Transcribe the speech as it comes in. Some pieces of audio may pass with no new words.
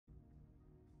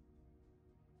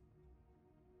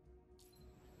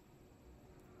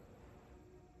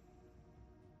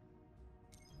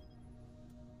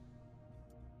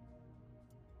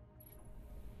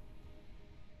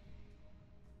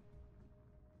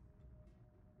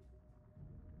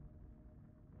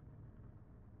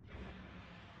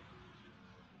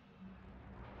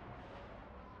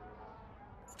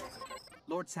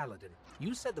Lord Saladin,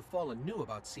 you said the Fallen knew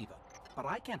about Siva, but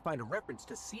I can't find a reference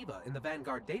to Siva in the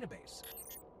Vanguard database.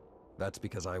 That's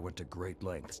because I went to great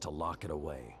lengths to lock it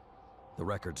away. The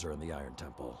records are in the Iron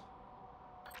Temple.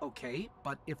 Okay,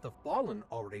 but if the Fallen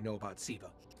already know about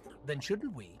Siva, then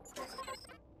shouldn't we?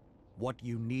 What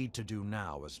you need to do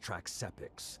now is track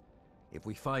Sepiks. If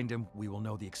we find him, we will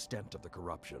know the extent of the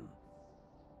corruption.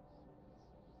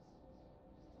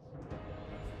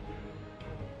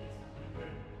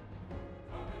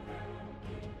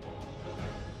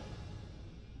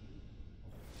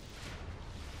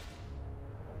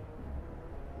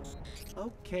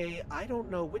 Okay, I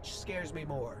don't know which scares me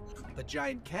more, the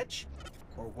giant ketch,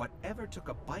 or whatever took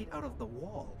a bite out of the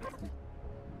wall.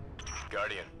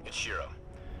 Guardian, it's Shiro.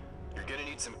 You're gonna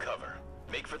need some cover.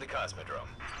 Make for the Cosmodrome.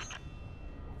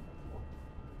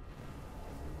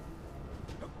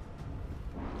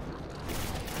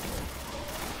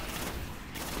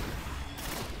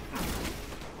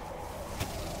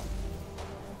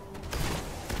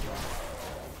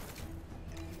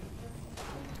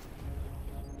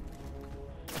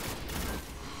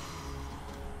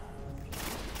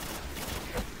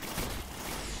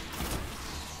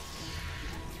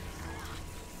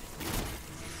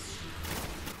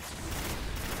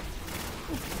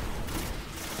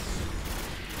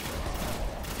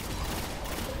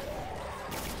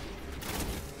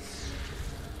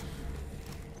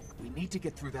 Need to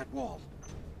get through that wall.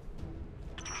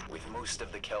 With most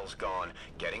of the Kells gone,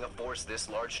 getting a force this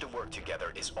large to work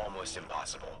together is almost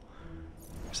impossible.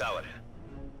 Saladin,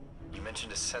 you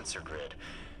mentioned a sensor grid.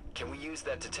 Can we use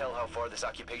that to tell how far this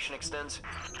occupation extends?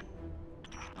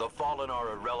 The Fallen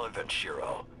are irrelevant,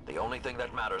 Shiro. The only thing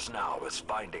that matters now is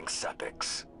finding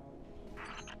Sepiks.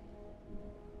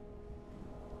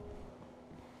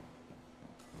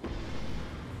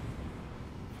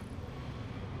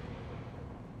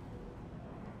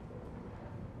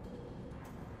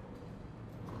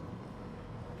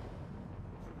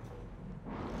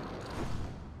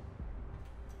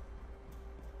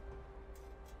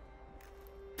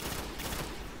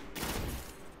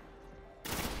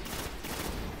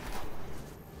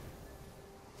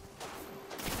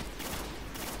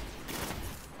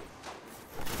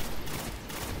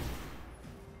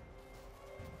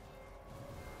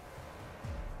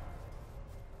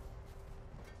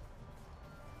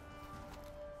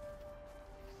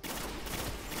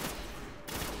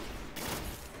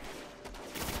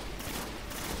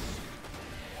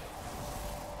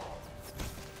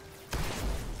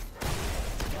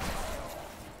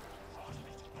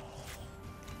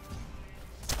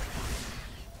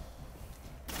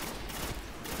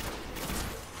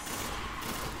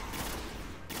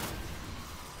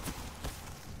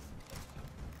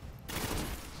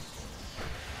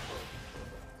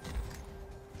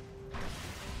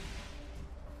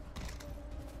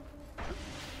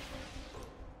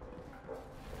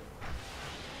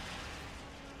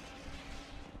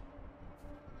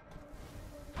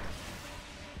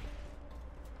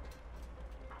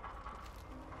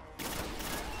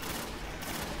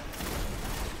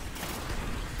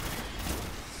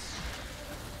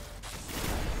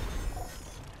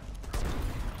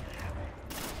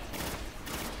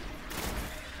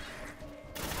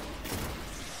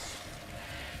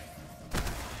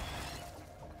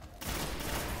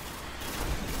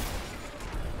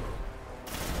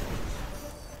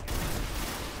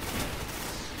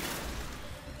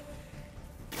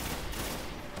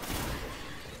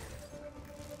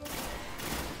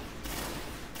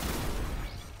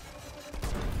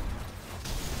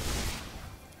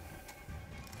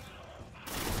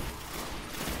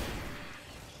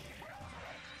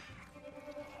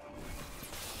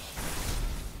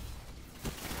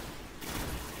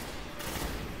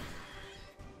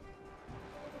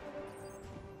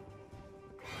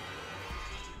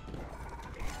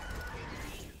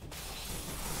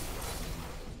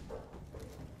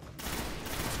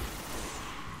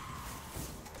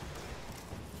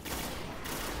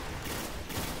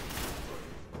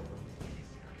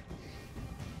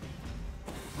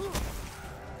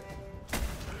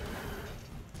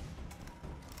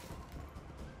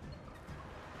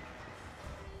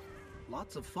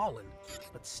 Lots of Fallen,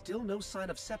 but still no sign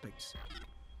of Sepiks.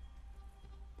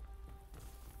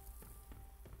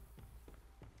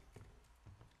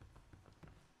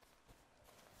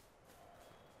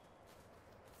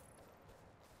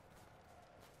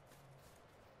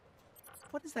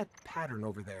 What is that pattern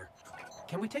over there?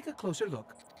 Can we take a closer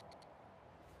look?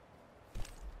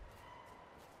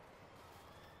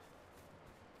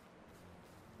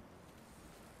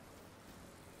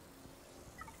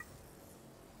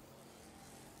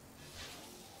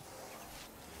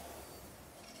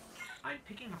 I'm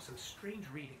picking up some strange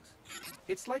readings.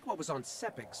 It's like what was on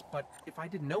Sepiks, but if I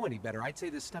didn't know any better, I'd say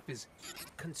this stuff is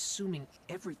consuming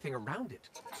everything around it.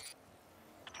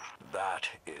 That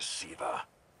is Siva.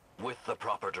 With the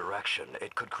proper direction,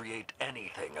 it could create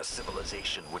anything a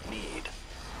civilization would need.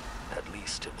 At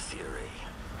least in theory.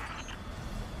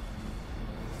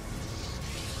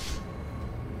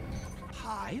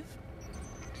 Hive?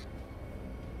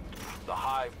 The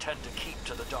Hive tend to keep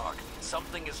to the dark.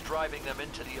 Something is driving them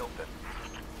into the open.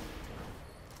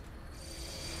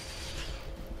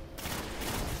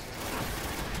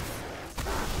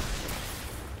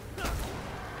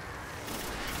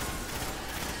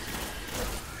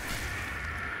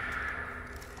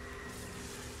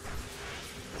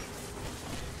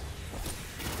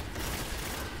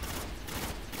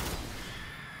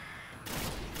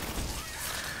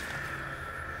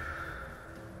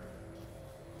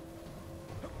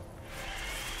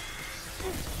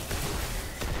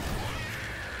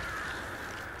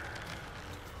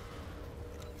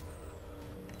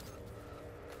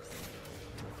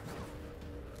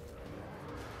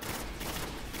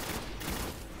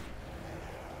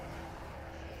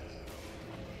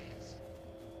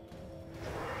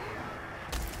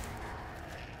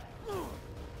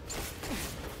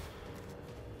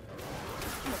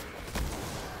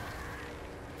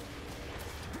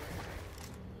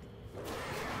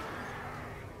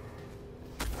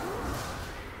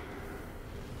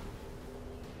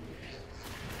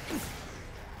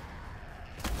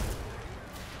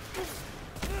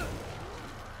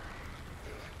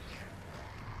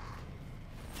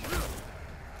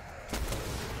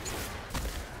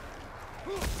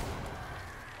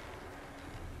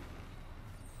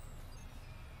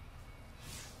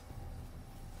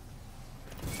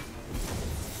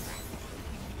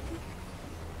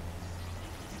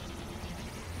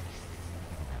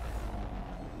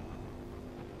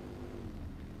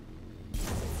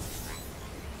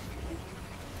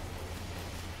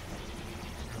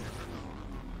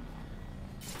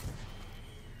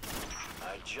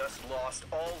 Just lost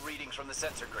all readings from the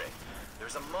sensor grid.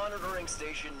 There's a monitoring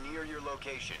station near your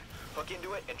location. Hook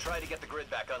into it and try to get the grid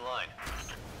back online.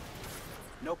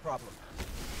 No problem.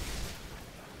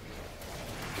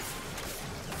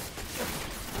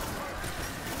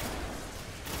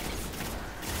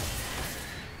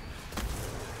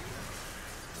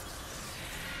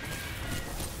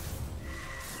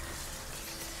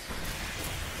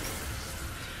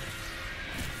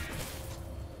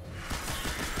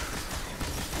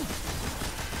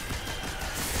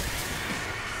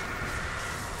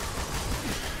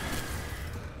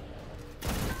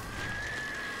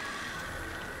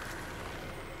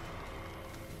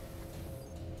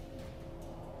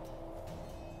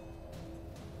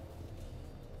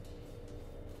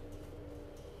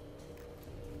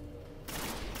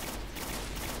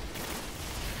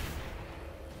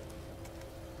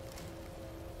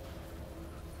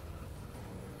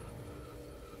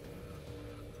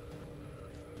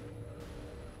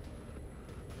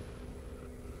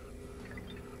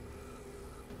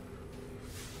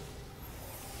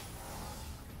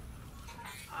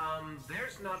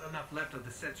 There's not enough left of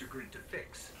the sensor grid to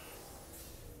fix.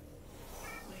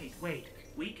 Wait.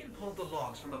 We can pull the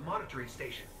logs from the monitoring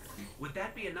station. Would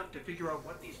that be enough to figure out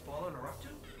what these Fallen are up to?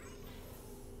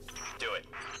 Do it.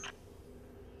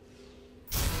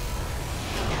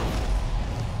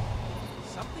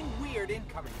 Something weird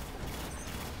incoming.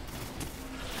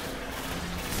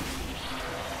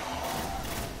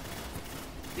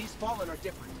 These Fallen are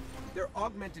different. They're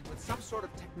augmented with some sort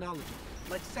of technology,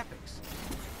 like Sepiks.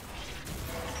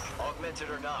 Augmented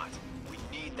or not, we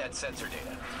need that sensor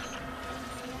data.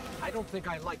 I don't think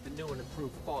I like the new and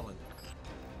improved Fallen.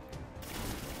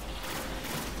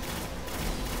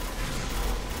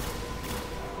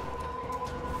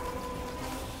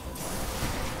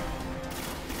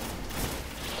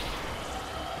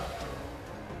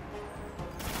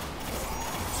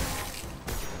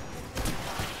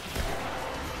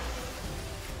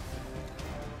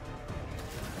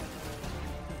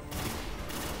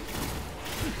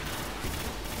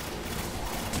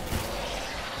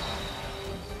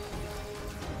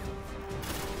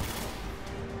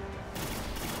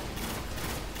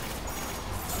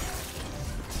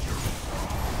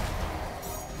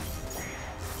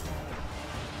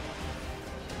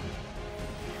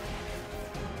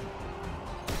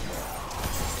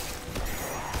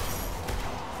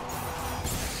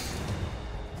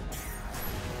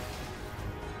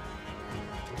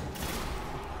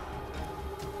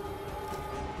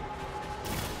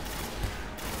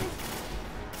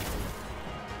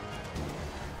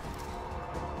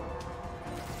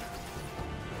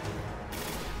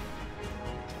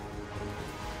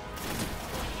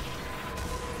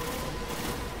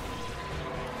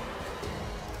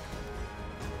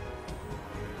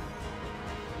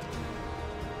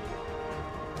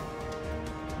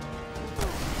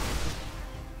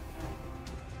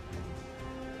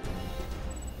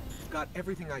 got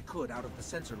everything I could out of the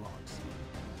sensor logs.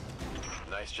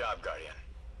 Nice job, Guardian.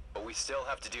 But we still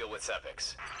have to deal with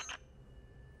Sepiks.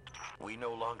 We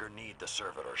no longer need the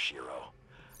servitor, Shiro.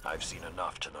 I've seen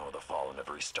enough to know the Fallen have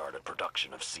restarted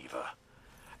production of SIVA.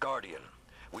 Guardian,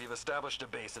 we've established a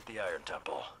base at the Iron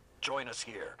Temple. Join us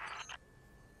here.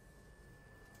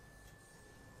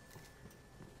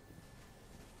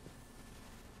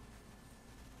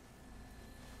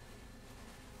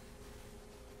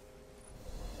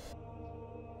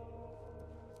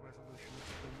 Resolution of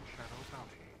Twin Shadow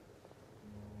Bounty.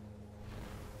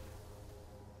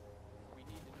 We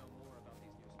need to know more about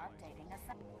these new Updating a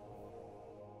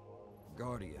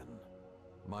Guardian,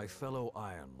 my fellow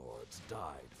Iron Lords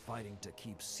died fighting to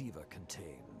keep SIVA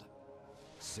contained.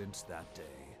 Since that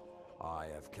day, I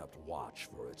have kept watch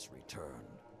for its return,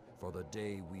 for the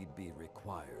day we'd be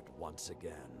required once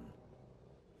again.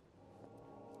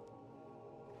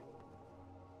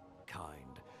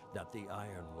 Kind that the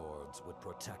Iron Lords would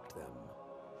protect them.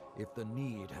 If the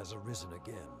need has arisen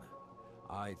again,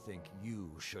 I think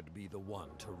you should be the one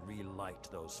to relight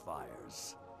those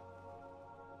fires.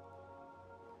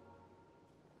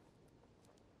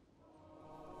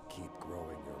 Keep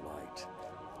growing your light.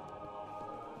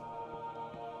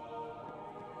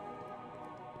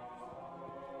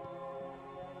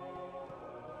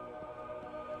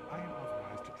 I am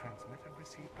authorized to transmit and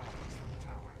receive bounties from the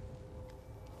tower.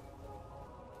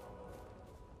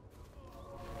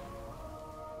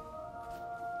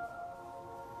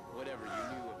 Whatever you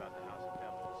knew about the House of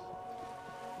Devils.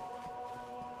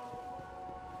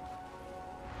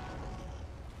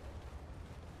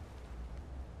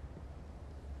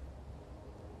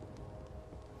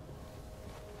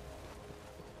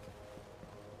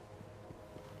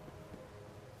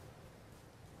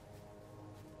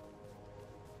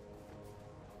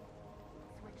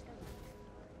 switch the route.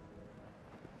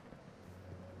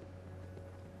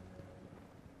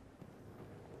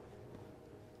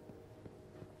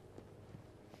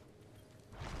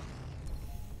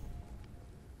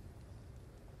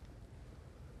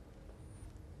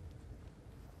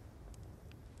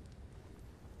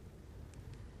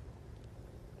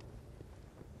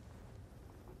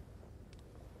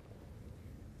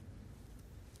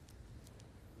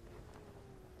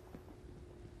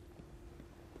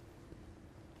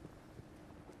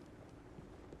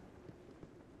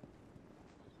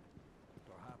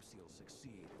 Perhaps you'll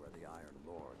succeed where the Iron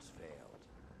Lords failed.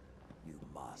 You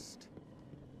must.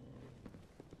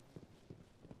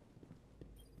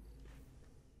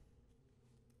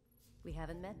 We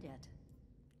haven't met yet.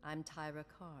 I'm Tyra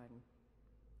Karn.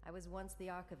 I was once the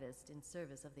Archivist in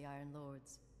service of the Iron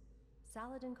Lords.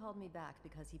 Saladin called me back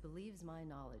because he believes my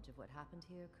knowledge of what happened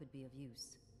here could be of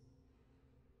use.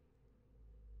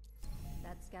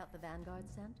 That scout the Vanguard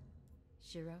sent?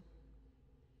 Shiro?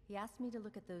 He asked me to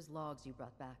look at those logs you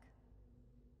brought back.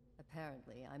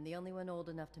 Apparently, I'm the only one old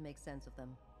enough to make sense of them.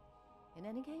 In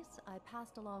any case, I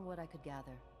passed along what I could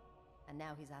gather, and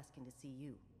now he's asking to see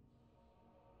you.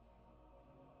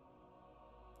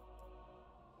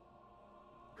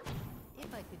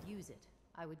 If I could use it,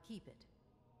 I would keep it.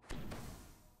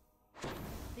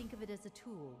 Think of it as a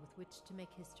tool with which to make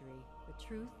history. The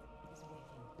truth is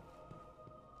waiting.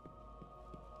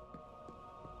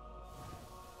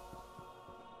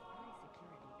 High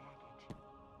security baggage.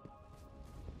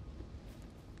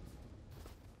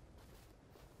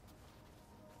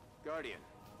 Guardian,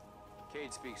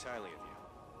 Cade speaks highly of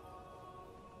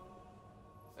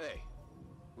you. Hey,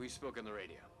 we spoke on the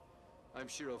radio. I'm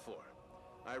Shiro 4.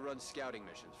 I run scouting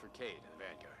missions for Cade and the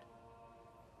Vanguard.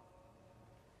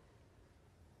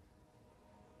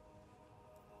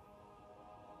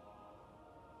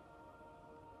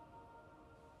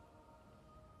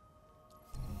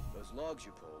 Those logs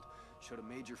you pulled showed a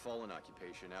major Fallen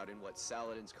occupation out in what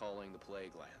Saladin's calling the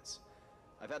Plague Lands.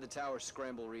 I've had the tower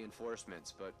scramble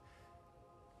reinforcements, but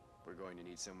we're going to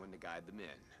need someone to guide them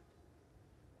in.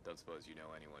 Don't suppose you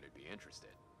know anyone who'd be interested.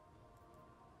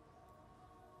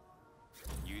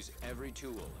 Use every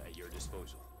tool at your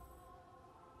disposal.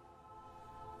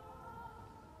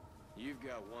 You've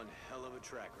got one hell of a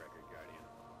track record, Guardian.